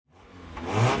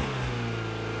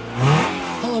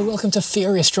Hello, welcome to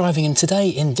Furious Driving, and today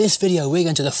in this video we're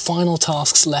going to the final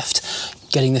tasks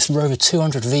left getting this Rover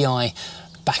 200 VI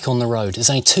back on the road. There's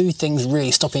only two things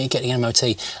really stopping it getting MOT: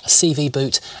 a CV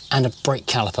boot and a brake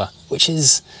caliper, which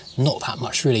is not that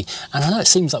much really. And I know it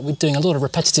seems like we're doing a lot of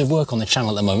repetitive work on the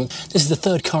channel at the moment. This is the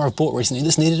third car I've bought recently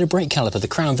that's needed a brake caliper. The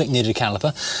Crown Vic needed a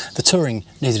caliper, the Touring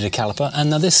needed a caliper,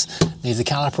 and now this needs a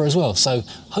caliper as well. So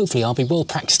hopefully I'll be well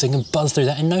practiced and buzz through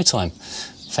that in no time.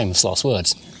 Famous last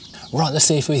words. Right, let's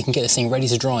see if we can get this thing ready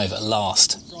to drive at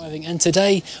last. Driving, and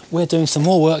today we're doing some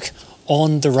more work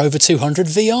on the Rover 200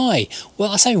 VI. Well,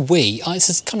 I say we,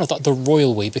 it's kind of like the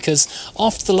royal we, because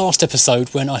after the last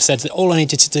episode when I said that all I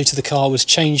needed to do to the car was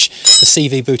change the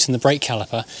CV boot and the brake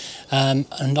caliper, and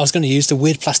I was going to use the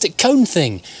weird plastic cone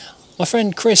thing. My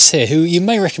friend Chris here, who you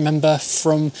may remember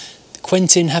from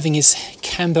Quentin having his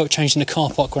cam belt changed in the car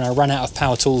park when I ran out of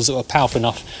power tools that were powerful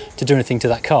enough to do anything to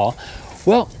that car,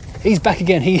 well, he's back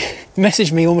again. He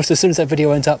messaged me almost as soon as that video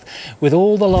went up with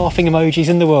all the laughing emojis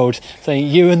in the world saying,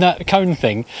 you and that cone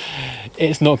thing,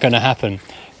 it's not going to happen.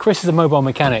 Chris is a mobile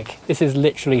mechanic. This is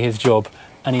literally his job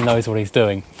and he knows what he's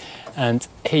doing. And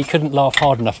he couldn't laugh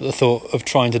hard enough at the thought of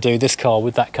trying to do this car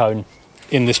with that cone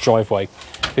in this driveway.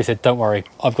 He said, don't worry,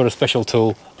 I've got a special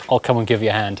tool. I'll come and give you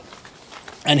a hand.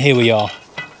 And here we are.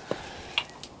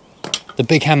 The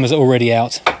big hammer's already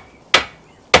out.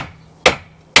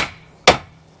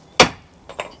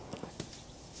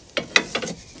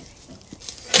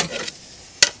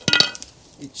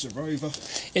 It's a Rover.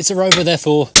 It's a Rover,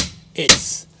 therefore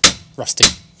it's rusty.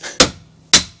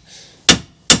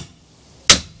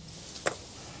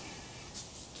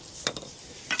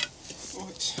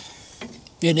 Right.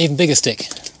 You had an even bigger stick.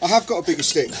 I have got a bigger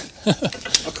stick.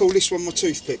 I call this one my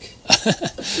toothpick.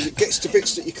 Because it gets to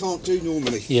bits that you can't do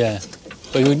normally. Yeah,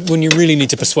 but when you really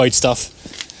need to persuade stuff.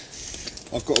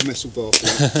 I've got a metal bar for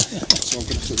it, so I'm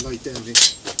going to have to lay down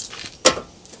this.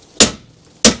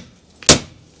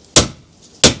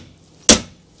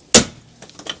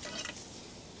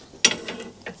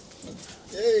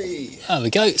 Hey. There we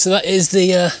go. So that is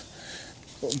the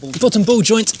bottom ball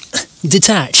joint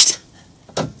detached.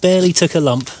 Barely took a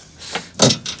lump.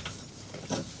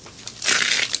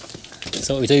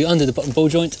 So what we do, under the bottom ball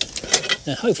joint,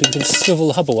 and hopefully we can swivel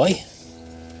the hub away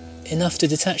enough to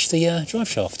detach the drive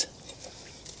shaft.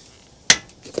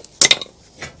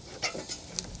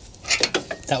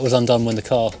 That was undone when the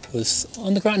car was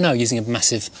on the ground. No, using a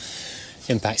massive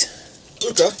impact.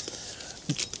 Ooga.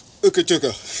 Ooga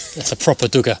dooga. That's a proper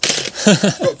dooga.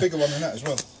 Got a bigger one than that as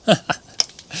well.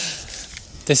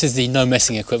 This is the no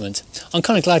messing equipment. I'm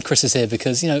kind of glad Chris is here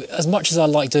because, you know, as much as I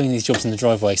like doing these jobs in the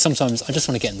driveway, sometimes I just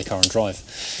want to get in the car and drive.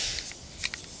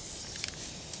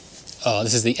 Oh,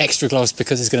 this is the extra gloves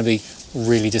because it's going to be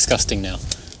really disgusting now.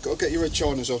 Got to get your red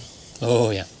chinas on. Oh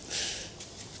yeah.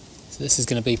 So this is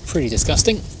going to be pretty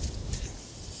disgusting.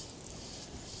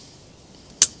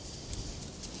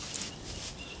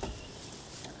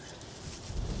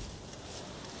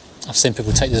 I've seen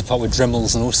people take this apart with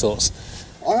Dremels and all sorts.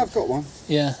 I have got one.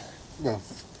 Yeah. Well,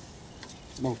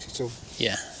 multi-tool.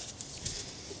 Yeah.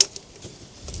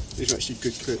 These are actually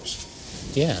good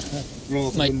clips. Yeah.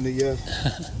 Rather than the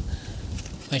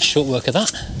made short work of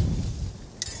that.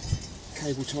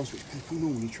 cable ties which people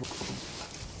normally try.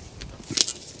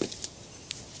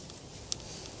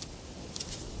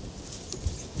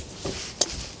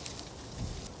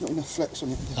 Not enough flex on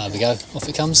it. There we go. Off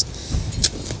it comes.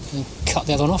 And cut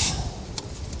the other one off.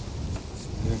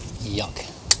 Yeah. Yuck.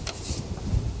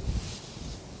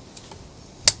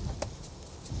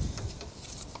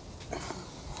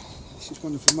 This is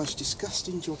one of the most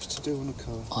disgusting jobs to do on a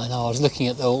car. I know, I was looking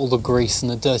at all the grease and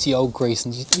the dirty old grease,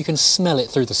 and you can smell it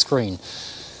through the screen.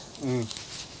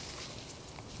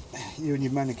 You and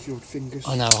your manicured fingers.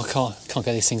 I know, I can't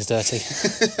get these things dirty.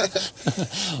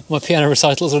 My piano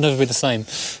recitals will never be the same.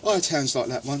 I had hands like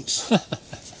that once.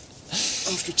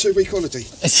 After a 2-week holiday.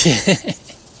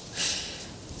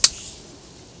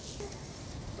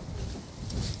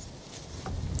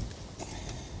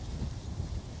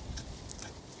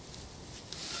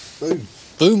 Boom.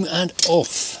 Boom and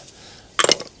off.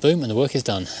 Boom and the work is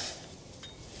done.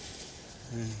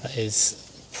 That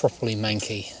is properly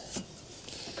manky.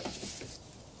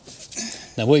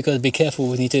 Now what you've got to be careful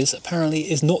when you do this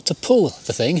apparently is not to pull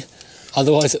the thing,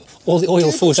 otherwise all the oil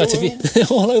falls out of you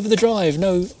all over the drive.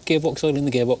 No gearbox oil in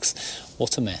the gearbox.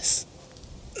 What a mess.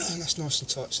 Oh, that's nice and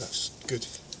tight, so that's good.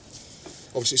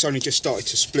 Obviously it's only just started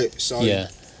to split, so yeah.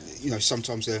 You know,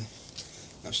 sometimes they're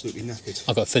absolutely knackered.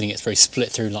 I've got a feeling it's very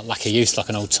split through like lack of use, like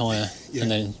an old tyre. Yeah,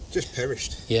 and then just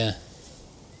perished. Yeah.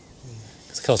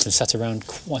 The car's been sat around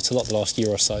quite a lot the last year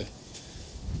or so.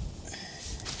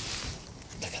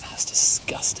 Look at that That's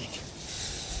disgusting.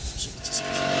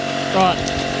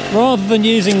 Right, rather than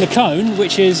using the cone,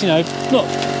 which is, you know, not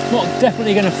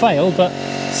definitely going to fail, but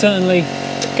certainly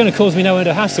going to cause me no end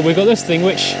of hassle, we've got this thing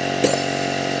which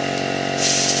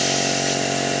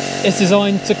is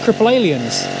designed to cripple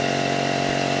aliens.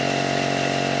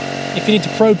 If you need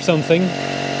to probe something,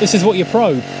 this is what you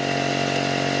probe.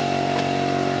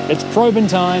 It's probing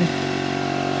time.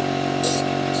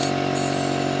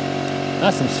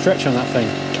 That's some stretch on that thing.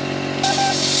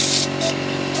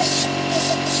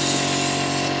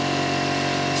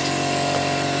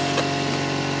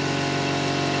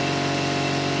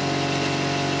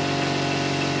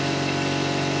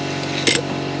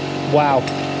 Wow,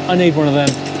 I need one of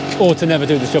them, or to never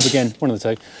do this job again, one of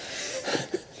the two.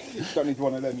 You don't need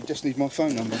one of them, you just need my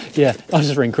phone number. Yeah, I'll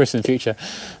just ring Chris in the future.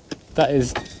 That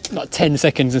is like 10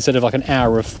 seconds instead of like an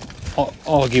hour of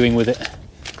arguing with it.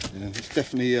 Yeah, it's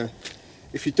definitely,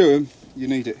 if you do them, you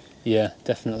need it. Yeah,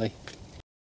 definitely.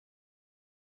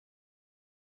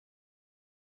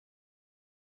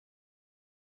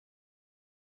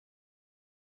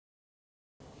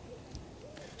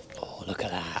 Oh, look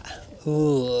at that.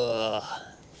 Ooh.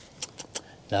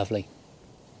 Lovely.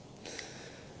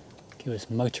 Give us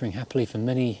motoring happily for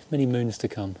many, many moons to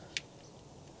come.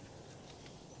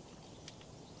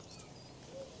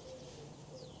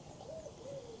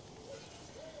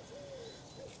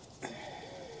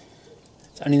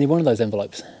 It's only one of those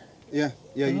envelopes. Yeah,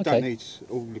 yeah, you don't need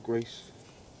all the grease.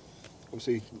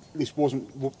 Obviously, this wasn't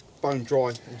bone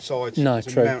dry inside. No, There's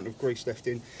true. an amount of grease left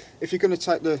in. If you're going to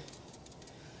take the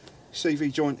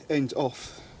CV joint end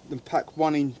off, then pack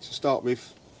one in to start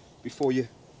with before you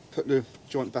put the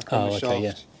joint back on the shaft,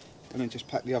 yeah. and then just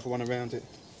pack the other one around it.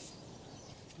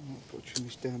 I've got to trim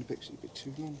this down a bit because it's a bit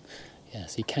too long. Yeah,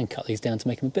 so you can cut these down to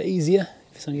make them a bit easier.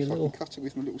 If it's only a If I little. can cut it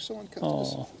with my little sign cutter.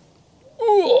 Oh,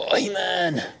 oh, hey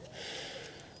man.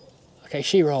 Okay,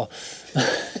 She-Ra.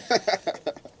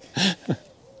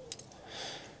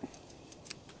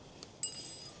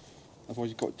 Otherwise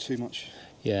you've got too much.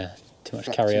 Yeah, too much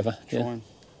carryover. Yeah.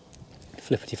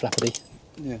 Flippity flappity.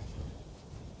 Yeah.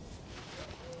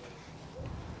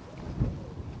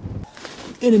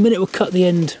 In a minute we'll cut the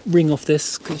end ring off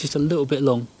this because it's just a little bit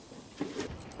long.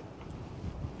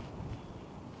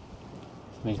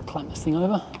 So we clamp this thing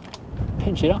over,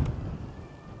 pinch it up.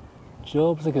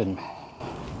 Job's a good one.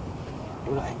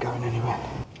 Well, that ain't going anywhere.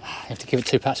 You have to give it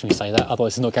 2 pats when you say that,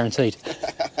 otherwise it's not guaranteed.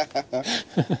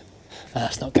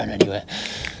 That's not going anywhere.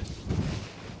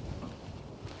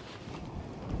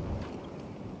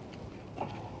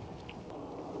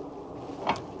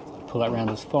 Pull that round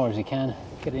as far as you can,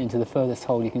 get it into the furthest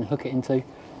hole you can hook it into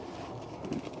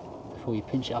before you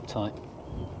pinch it up tight.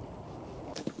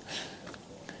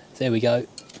 There we go.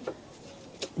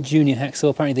 Junior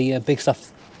hacksaw. Apparently the big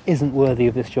stuff isn't worthy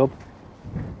of this job.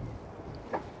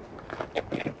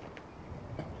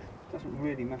 Doesn't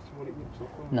really matter what it looks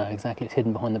like. No, exactly. It's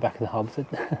hidden behind the back of the hub. So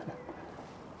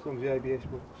As long as the ABS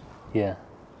works. yeah.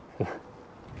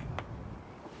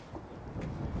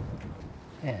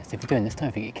 Yeah, so if you're doing this, don't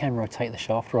forget you can rotate the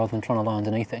shaft rather than trying to lie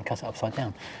underneath it and cut it upside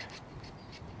down.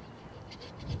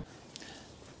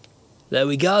 There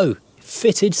we go.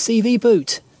 Fitted CV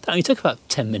boot. That only took about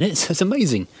 10 minutes. That's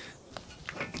amazing.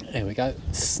 There we go.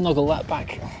 Snuggle that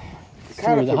back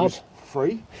through the hub.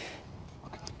 Free. I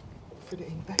can fit it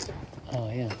in better. Oh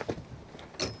yeah.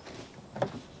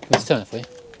 Let's turn it for you.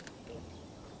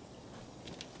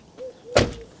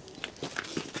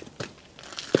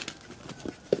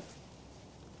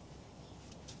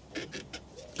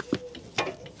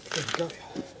 There we go.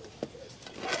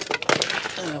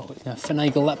 Oh, now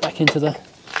finagle that back into the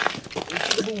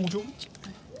Ball joint.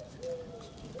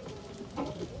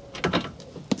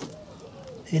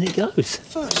 in it goes.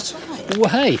 First time. Well,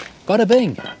 hey, bada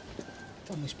bing.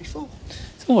 Done this before.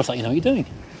 It's almost like you know what you're doing.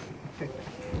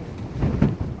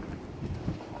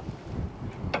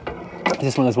 It's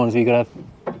just one of those ones where you got to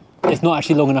have. It's not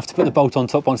actually long enough to put the bolt on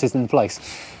top once it's in place.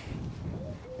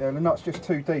 Yeah, the nut's just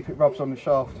too deep. It rubs on the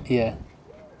shaft. Yeah.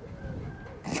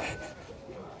 It's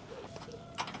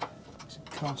a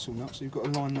castle nut, so you've got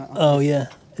to line that up. Oh yeah.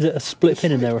 Is it a split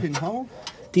pin in there? Pin hole.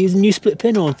 Do you use a new split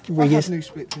pin or I reuse? have new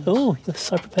split pins. Oh, you're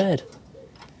so prepared.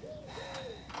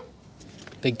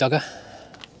 Big dugger.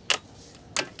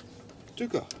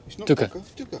 Dugger. It's not Dugger.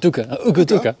 Dugger. Dugger. Uga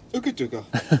dugger. Uga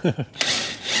dugger.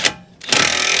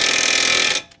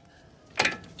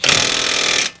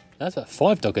 That's about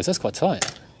 5 duggers. That's quite tight.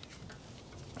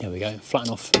 There we go.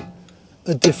 Flatten off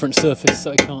a different surface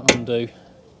so it can't undo.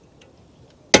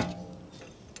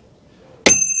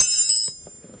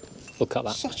 We'll cut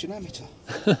that. Such an amateur.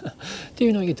 Do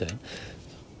you know what you're doing?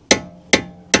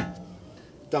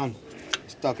 done.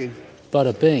 It's dug in.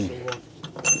 Bada bing.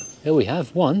 Here we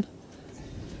have one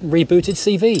rebooted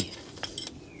CV.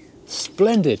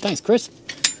 Splendid. Thanks, Chris.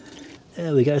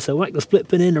 There we go. So whack the split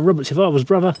pin in and Robert's your father's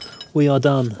brother. We are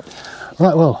done.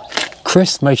 Right, well,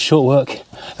 Chris made short work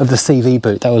of the CV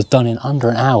boot. That was done in under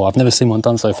an hour. I've never seen one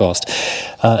done so fast.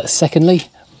 Secondly,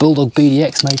 Bulldog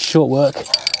BDX made short work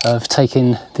of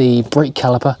taking the brake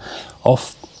caliper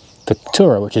off the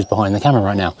Tourer, which is behind the camera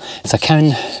right now. So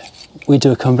can we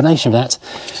do a combination of that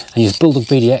and use Bulldog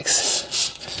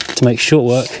BDX to make short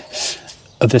work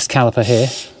of this caliper here?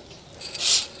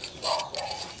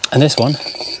 And this one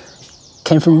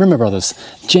came from Rimmer Brothers.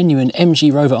 Genuine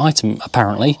MG Rover item,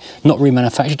 apparently. Not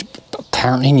remanufactured, but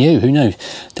apparently new. Who knew?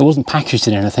 It wasn't packaged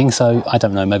in anything, so I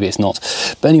don't know, maybe it's not.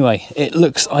 But anyway, it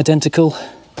looks identical.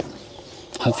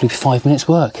 Hopefully 5 minutes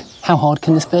work. How hard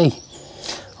can this be?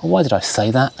 Why did I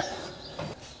say that?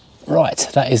 Right,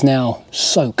 that is now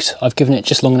soaked. I've given it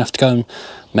just long enough to go and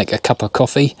make a cup of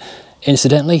coffee.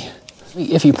 Incidentally,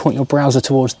 if you point your browser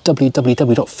towards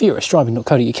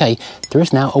www.furiousdriving.co.uk, there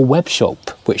is now a web shop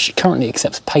which currently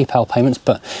accepts PayPal payments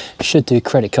but should do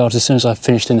credit cards as soon as I've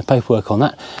finished doing the paperwork on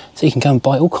that. So you can go and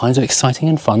buy all kinds of exciting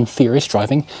and fun furious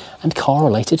driving and car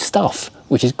related stuff,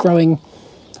 which is growing,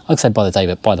 I'd say by the day,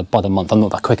 but by the month. I'm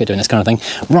not that quick at doing this kind of thing.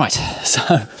 Right,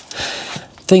 so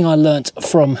thing I learnt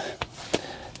from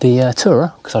the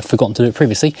Tourer, because I'd forgotten to do it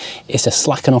previously, is to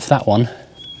slacken off that one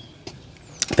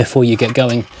before you get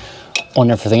going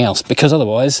on everything else, because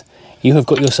otherwise you have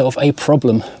got yourself a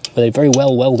problem with a very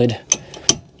well welded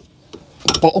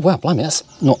bottle. Well, blimey, that's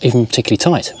not even particularly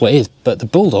tight. Well, it is, but the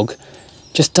Bulldog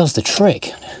just does the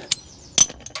trick.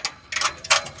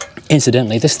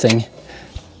 Incidentally, this thing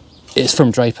is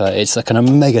from Draper. It's like an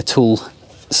Omega tool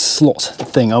slot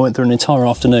thing. I went through an entire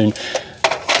afternoon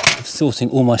sorting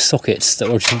all my sockets that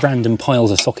were just random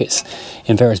piles of sockets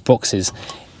in various boxes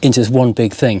into this one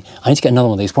big thing. I need to get another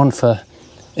one of these, one for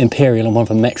Imperial and one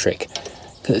for Metric,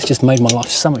 because it's just made my life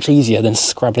so much easier than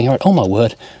scrabbling around. Oh my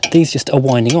word, these just are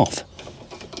winding off.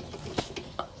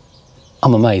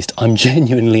 I'm amazed. I'm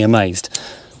genuinely amazed.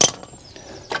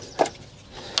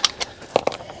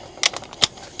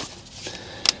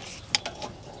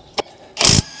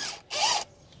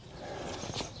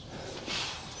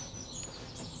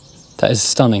 That is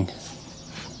stunning.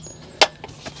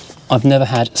 I've never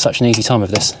had such an easy time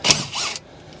with this.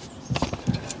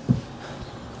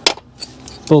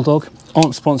 Bulldog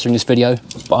aren't sponsoring this video,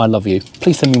 but I love you.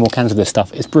 Please send me more cans of this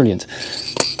stuff. It's brilliant.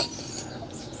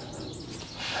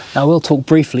 Now I will talk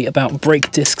briefly about brake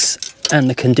discs and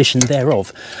the condition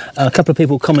thereof. A couple of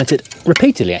people commented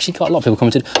repeatedly, actually quite a lot of people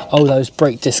commented, oh, those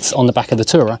brake discs on the back of the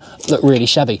Tourer look really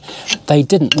shabby. They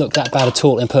didn't look that bad at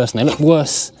all in person. They looked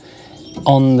worse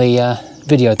on the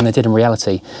video than they did in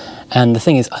reality. And the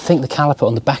thing is, I think the caliper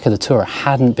on the back of the Tourer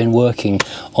hadn't been working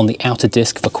on the outer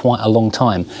disc for quite a long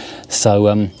time.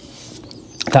 So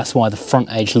that's why the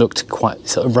front edge looked quite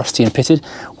sort of rusty and pitted.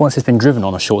 Once it's been driven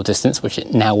on a short distance, which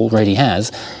it now already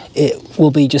has, it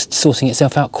will be just sorting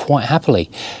itself out quite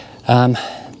happily.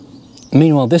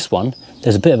 Meanwhile, this one,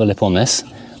 there's a bit of a lip on this,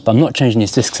 but I'm not changing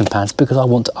these discs and pads because I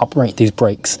want to uprate these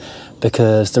brakes,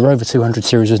 because the Rover 200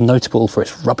 series was notable for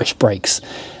its rubbish brakes.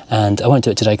 And I won't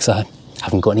do it today because I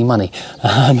haven't got any money.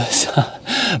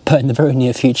 But in the very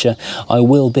near future, I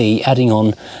will be adding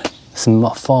on some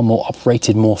far more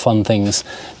uprated, more fun things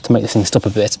to make this thing stop a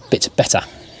bit better.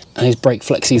 And these brake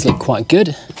flexies look quite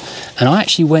good. And I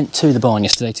actually went to the barn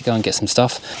yesterday to go and get some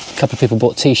stuff. A couple of people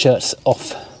bought t-shirts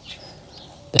off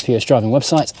the Furious Driving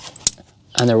website,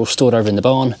 and they're all stored over in the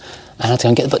barn. And I had to go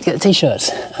and get the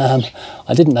t-shirts.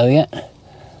 I didn't know yet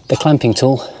the clamping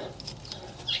tool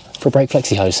for a brake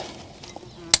flexi hose,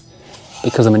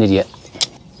 because I'm an idiot.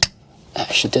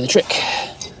 That should do the trick.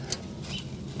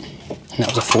 And that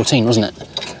was a 14, wasn't it?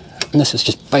 And this is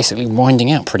just basically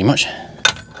winding out pretty much.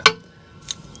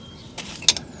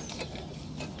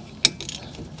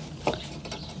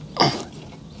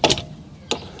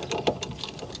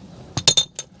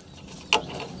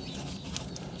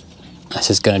 This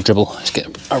is going to dribble. Let's get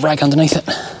a rag underneath it.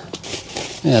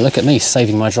 Yeah, look at me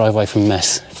saving my driveway from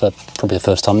mess for probably the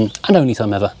first time and only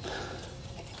time ever.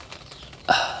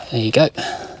 There you go.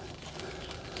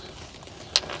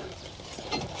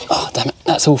 Oh, damn it.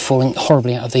 That's all falling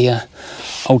horribly out of the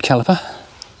old caliper.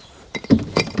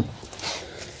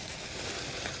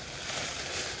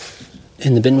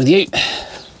 In the bin with you.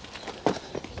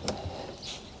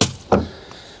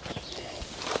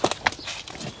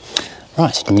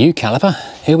 Right, new caliper,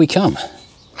 here we come.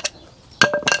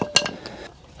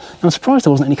 I'm surprised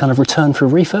there wasn't any kind of return for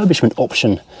refurbishment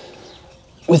option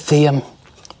with the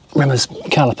Rimmer's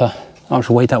caliper. I'll have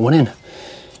to wade that one in.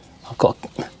 I've got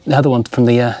the other one from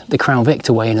the Crown Vic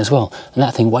to weigh in as well, and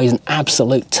that thing weighs an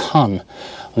absolute ton.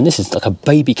 I mean, this is like a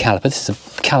baby caliper. This is a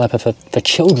caliper for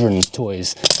children's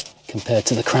toys compared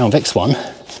to the Crown Vic's one.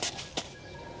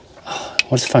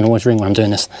 Why does the phone always ring when I'm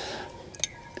doing this?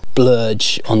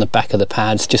 Blurge on the back of the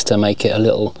pads just to make it a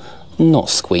little not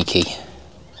squeaky.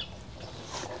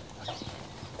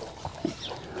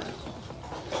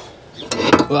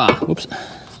 Ah, whoops.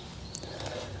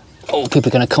 Oh, people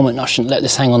are going to comment I shouldn't let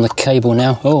this hang on the cable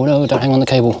now. Oh no, don't hang on the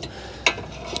cable.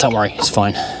 Don't worry, it's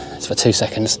fine. It's for 2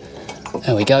 seconds.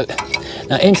 There we go.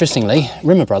 Now, interestingly,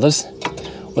 Rimmer Brothers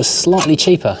was slightly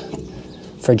cheaper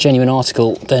for a genuine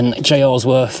article than JR's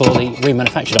were for the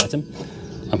remanufactured item.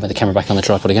 I'll put the camera back on the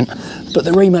tripod again. But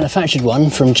the remanufactured one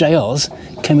from JR's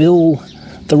came with all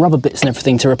the rubber bits and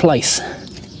everything to replace.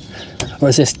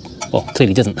 Whereas this, well,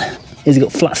 clearly doesn't. Here's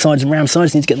got flat sides and round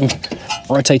sides, you need to get them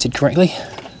rotated correctly.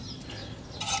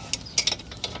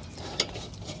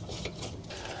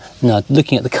 Now,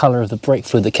 looking at the colour of the brake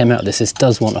fluid that came out of this, this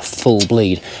does want a full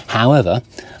bleed. However,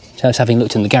 just having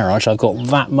looked in the garage, I've got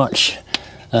that much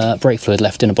brake fluid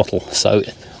left in a bottle, so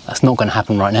that's not going to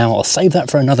happen right now. I'll save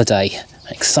that for another day. An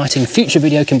exciting future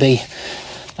video can be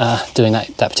doing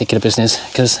that particular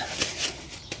business, because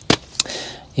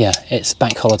yeah, it's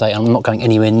bank holiday and I'm not going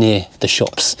anywhere near the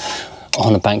shops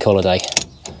on a bank holiday.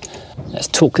 Let's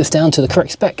torque this down to the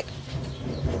correct spec.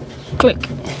 Click.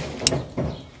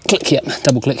 Click, yep,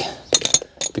 double click,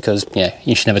 because yeah,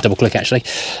 you should never double click actually.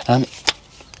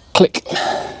 Click.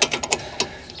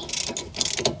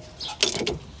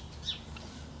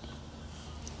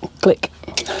 Click.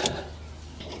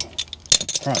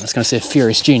 Right, let's go see if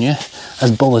Furious Junior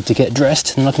has bothered to get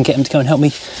dressed, and I can get him to go and help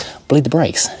me bleed the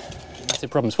brakes. That's the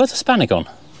problems. Where's the spanner gone?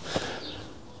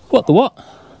 What the what?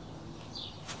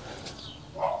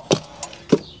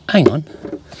 Hang on.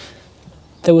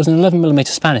 There was an 11mm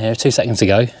spanner here 2 seconds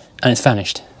ago, and it's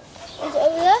vanished. Is it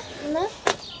over there? No? No,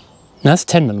 that's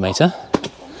 10mm.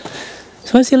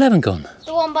 So where's the 11 gone?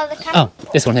 The one by the camera. Oh,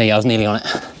 this one here, yeah, I was nearly on it.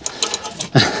 So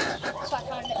I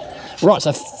found it. Right,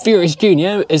 so Furious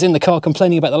Junior is in the car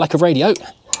complaining about the lack of radio.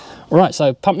 Right,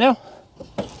 so pump now.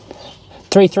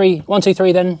 3, 3, 1, 2,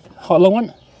 3, then hot long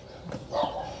one.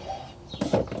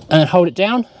 And hold it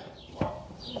down.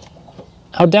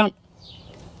 Hold down.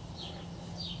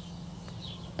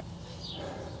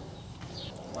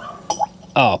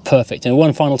 Oh, perfect. And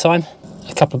one final time.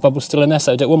 A couple of bubbles still in there,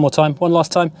 so do it one more time. One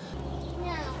last time.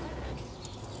 No.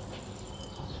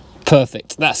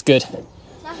 Perfect. That's good.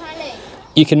 Now can I leave?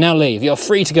 You can now leave. You're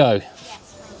free to go.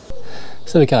 Yes.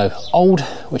 So there we go. Old,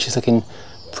 which is looking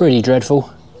pretty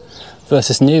dreadful,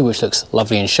 versus new, which looks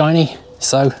lovely and shiny.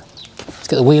 So let's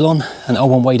get the wheel on and the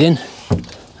old one weighed in.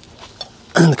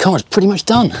 And the car is pretty much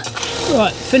done.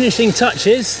 Right, finishing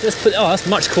touches. Let's put, oh, that's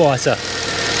much quieter.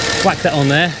 Whack that on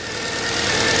there.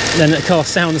 Then the car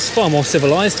sounds far more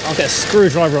civilised. I'll get a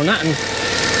screwdriver on that and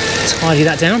tidy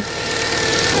that down.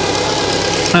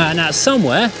 Now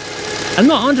somewhere, I'm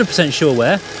not 100% sure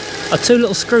where, are two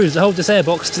little screws that hold this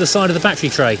airbox to the side of the battery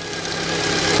tray.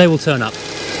 They will turn up.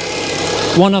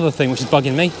 One other thing which is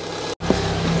bugging me,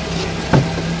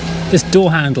 this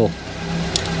door handle.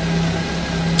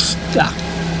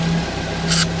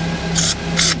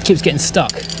 Keeps getting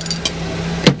stuck.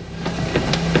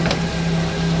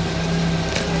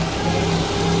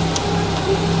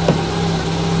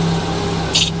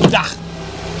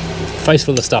 Face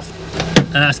full of stuff,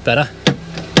 and that's better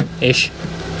ish.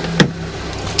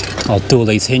 I'll do all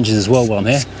these hinges as well while I'm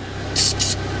here,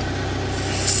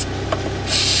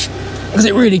 because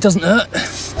it really doesn't hurt.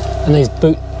 And these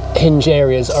boot hinge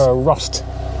areas are a rust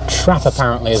trap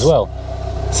apparently as well,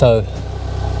 so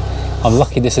I'm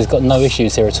lucky this has got no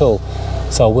issues here at all.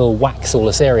 So I will wax all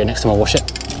this area next time I wash it.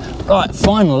 Right,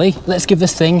 finally, let's give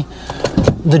this thing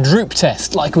the droop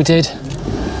test like we did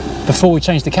before we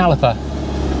changed the caliper.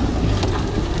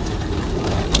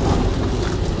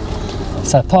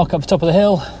 So park up the top of the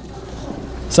hill.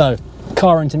 So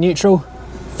car into neutral,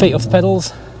 feet off the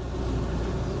pedals.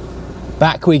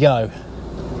 Back we go.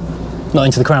 Not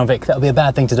into the Crown Vic, that would be a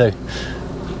bad thing to do.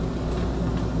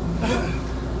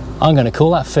 I'm going to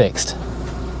call that fixed.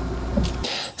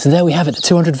 So there we have it, the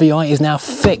 200 VI is now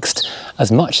fixed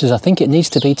as much as I think it needs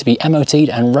to be MOT'd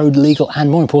and road legal, and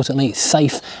more importantly,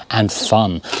 safe and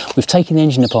fun. We've taken the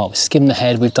engine apart, we've skimmed the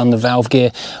head, we've done the valve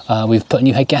gear, we've put a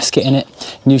new head gasket in it,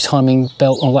 new timing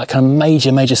belt, all that kind of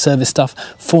major service stuff,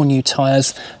 4 new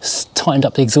tyres, tightened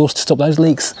up the exhaust to stop those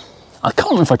leaks. I can't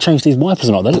remember if I changed these wipers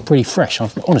or not, they look pretty fresh.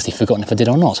 I've honestly forgotten if I did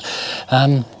or not.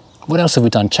 What else have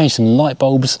we done? Changed some light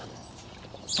bulbs.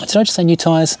 Did I just say new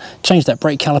tyres? Changed that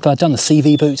brake caliper, done the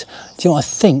CV boot. Do you know what I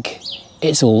think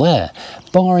it's all there.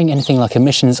 Barring anything like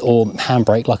emissions or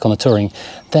handbrake like on the Touring,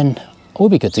 then we'll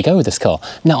be good to go with this car.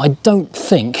 Now, I don't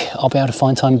think I'll be able to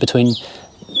find time between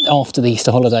after the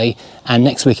Easter holiday and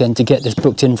next weekend to get this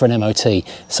booked in for an MOT,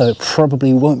 so it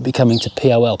probably won't be coming to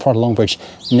POL, Pride of Longbridge,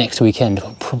 next weekend.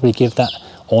 I'll probably give that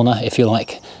honour, if you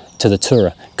like, to the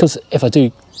Tourer, because if I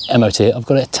do MOT it, I've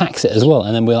got to tax it as well,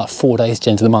 and then we're like 4 days to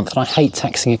the end of the month, and I hate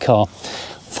taxing a car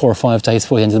 4 or 5 days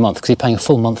before the end of the month because you're paying a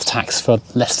full month tax for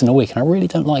less than a week, and I really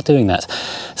don't like doing that.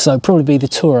 So probably be the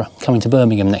Tourer coming to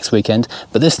Birmingham next weekend,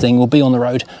 but this thing will be on the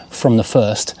road from the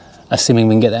 1st, assuming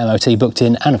we can get the MOT booked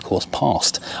in and of course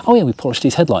passed. Oh yeah, we polished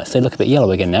these headlights. They look a bit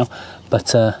yellow again now,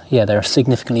 but yeah, they're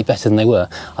significantly better than they were.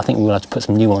 I think we'll have to put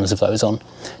some new ones of those on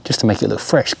just to make it look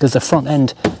fresh, because the front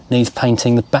end needs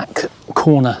painting, the back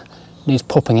corner needs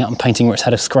popping out and painting where it's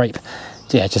had a scrape.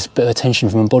 Yeah, just a bit of attention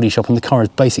from a body shop, and the car is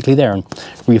basically there and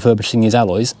refurbishing these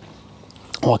alloys.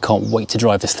 Oh, I can't wait to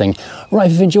drive this thing. Right,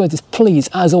 if you've enjoyed this, please,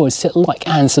 as always, hit like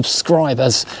and subscribe,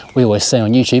 as we always say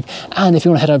on YouTube. And if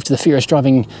you want to head over to the Furious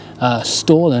Driving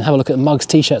store and have a look at mugs,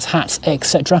 t-shirts, hats,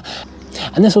 etc.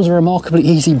 And this was a remarkably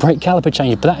easy brake caliper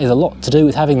change, but that is a lot to do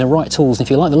with having the right tools. And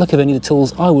if you like the look of any of the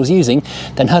tools I was using,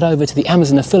 then head over to the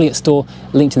Amazon affiliate store,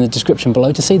 linked in the description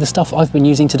below, to see the stuff I've been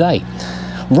using today.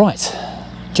 Right,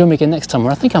 join me again next time,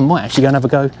 where I think I might actually go and have a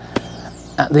go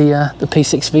at the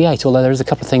P6 V8, although there is a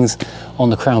couple of things on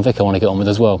the Crown Vic I want to get on with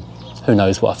as well. Who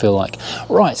knows what I feel like.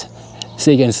 Right,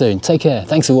 see you again soon. Take care.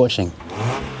 Thanks for watching.